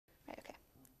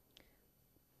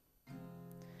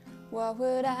What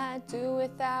would I do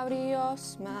without your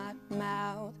smart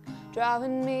mouth?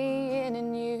 Drawing me in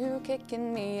and you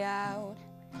kicking me out.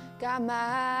 Got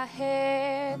my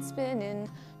head spinning,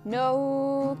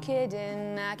 no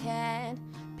kidding, I can't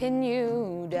pin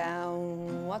you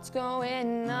down. What's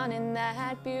going on in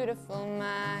that beautiful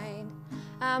mind?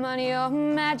 I'm on your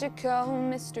magical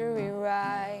mystery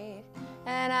ride,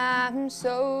 and I'm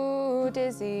so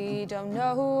dizzy, don't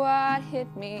know what hit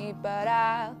me, but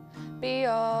I'll be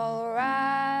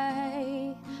alright.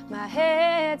 My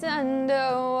head's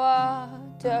underwater,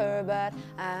 but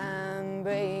I'm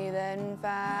breathing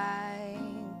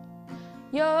fine.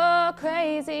 You're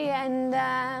crazy and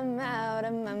I'm out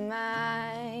of my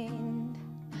mind,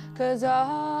 'cause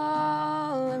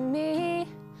all of me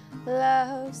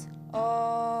loves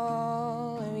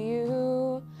all of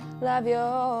you. Love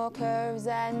your curves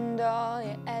and all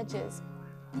your edges,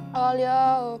 all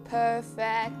your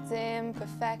perfect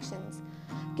imperfections.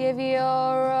 Give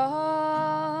your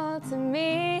all to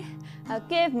me, I'll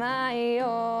give my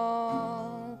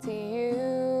all to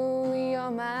you.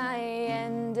 You're my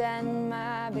end and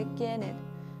my beginning.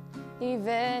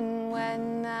 Even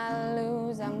when I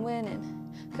lose, I'm winning,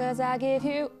 'cause I give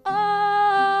you all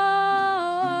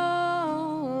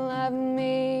of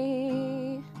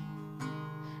me,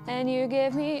 and you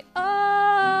give me all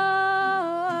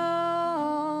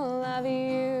of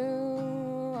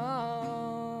you.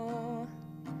 Oh.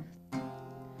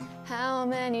 How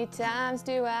many times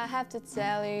do I have to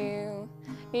tell you?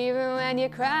 Even when you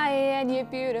cry and you're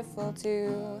beautiful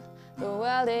too. The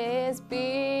world is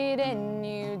beating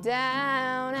you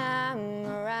down. I'm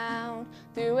around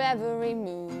through every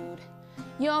mood.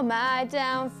 You're my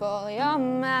downfall, you're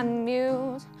my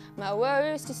muse, my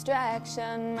worst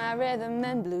distraction, my rhythm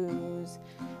and blues.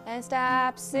 And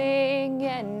stop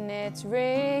singing, it's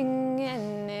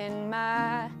ringing in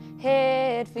my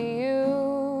head for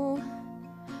you.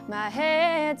 My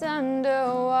head's underwater,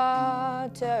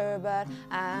 but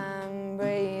I'm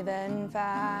breathing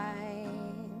fine.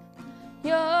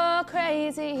 You're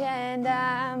crazy and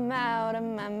I'm out of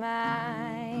my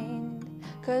mind,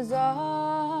 'cause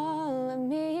all of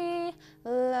me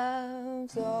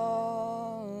loves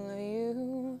all of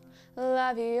you.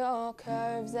 Love your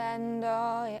curves and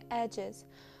all your edges,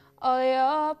 all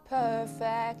your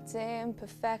perfect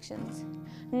imperfections.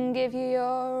 Give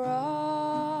your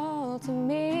all to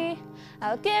me,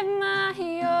 I'll give my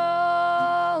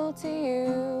all to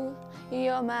you.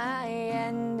 You're my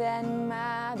end and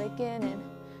my beginning.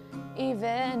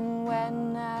 Even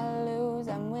when I lose,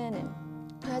 I'm winning,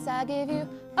 'cause I give you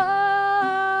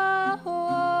all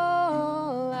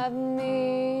of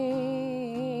me,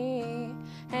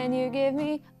 and you give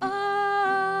me all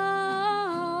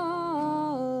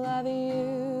of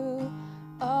you.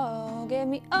 Oh, give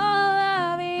me all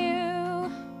of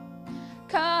you.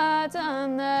 Cards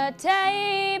on the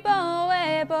table,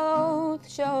 we're both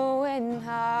showing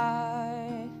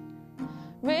heart,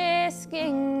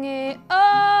 risking it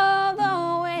all,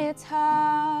 though it's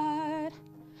hard,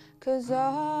 'cause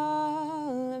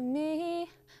all of me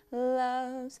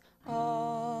loves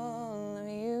all of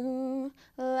you.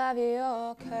 Love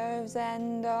your curves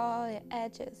and all your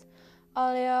edges,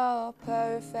 all your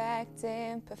perfect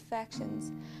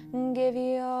imperfections. Give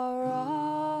your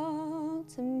all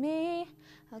to me,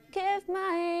 I'll give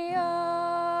my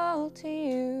all to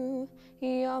you.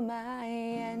 You're my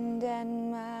end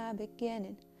and my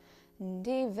beginning, and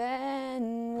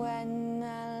even when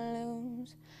I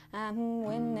lose, I'm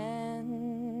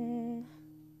winning.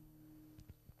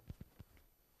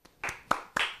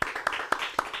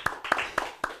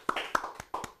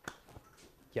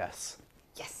 Yes.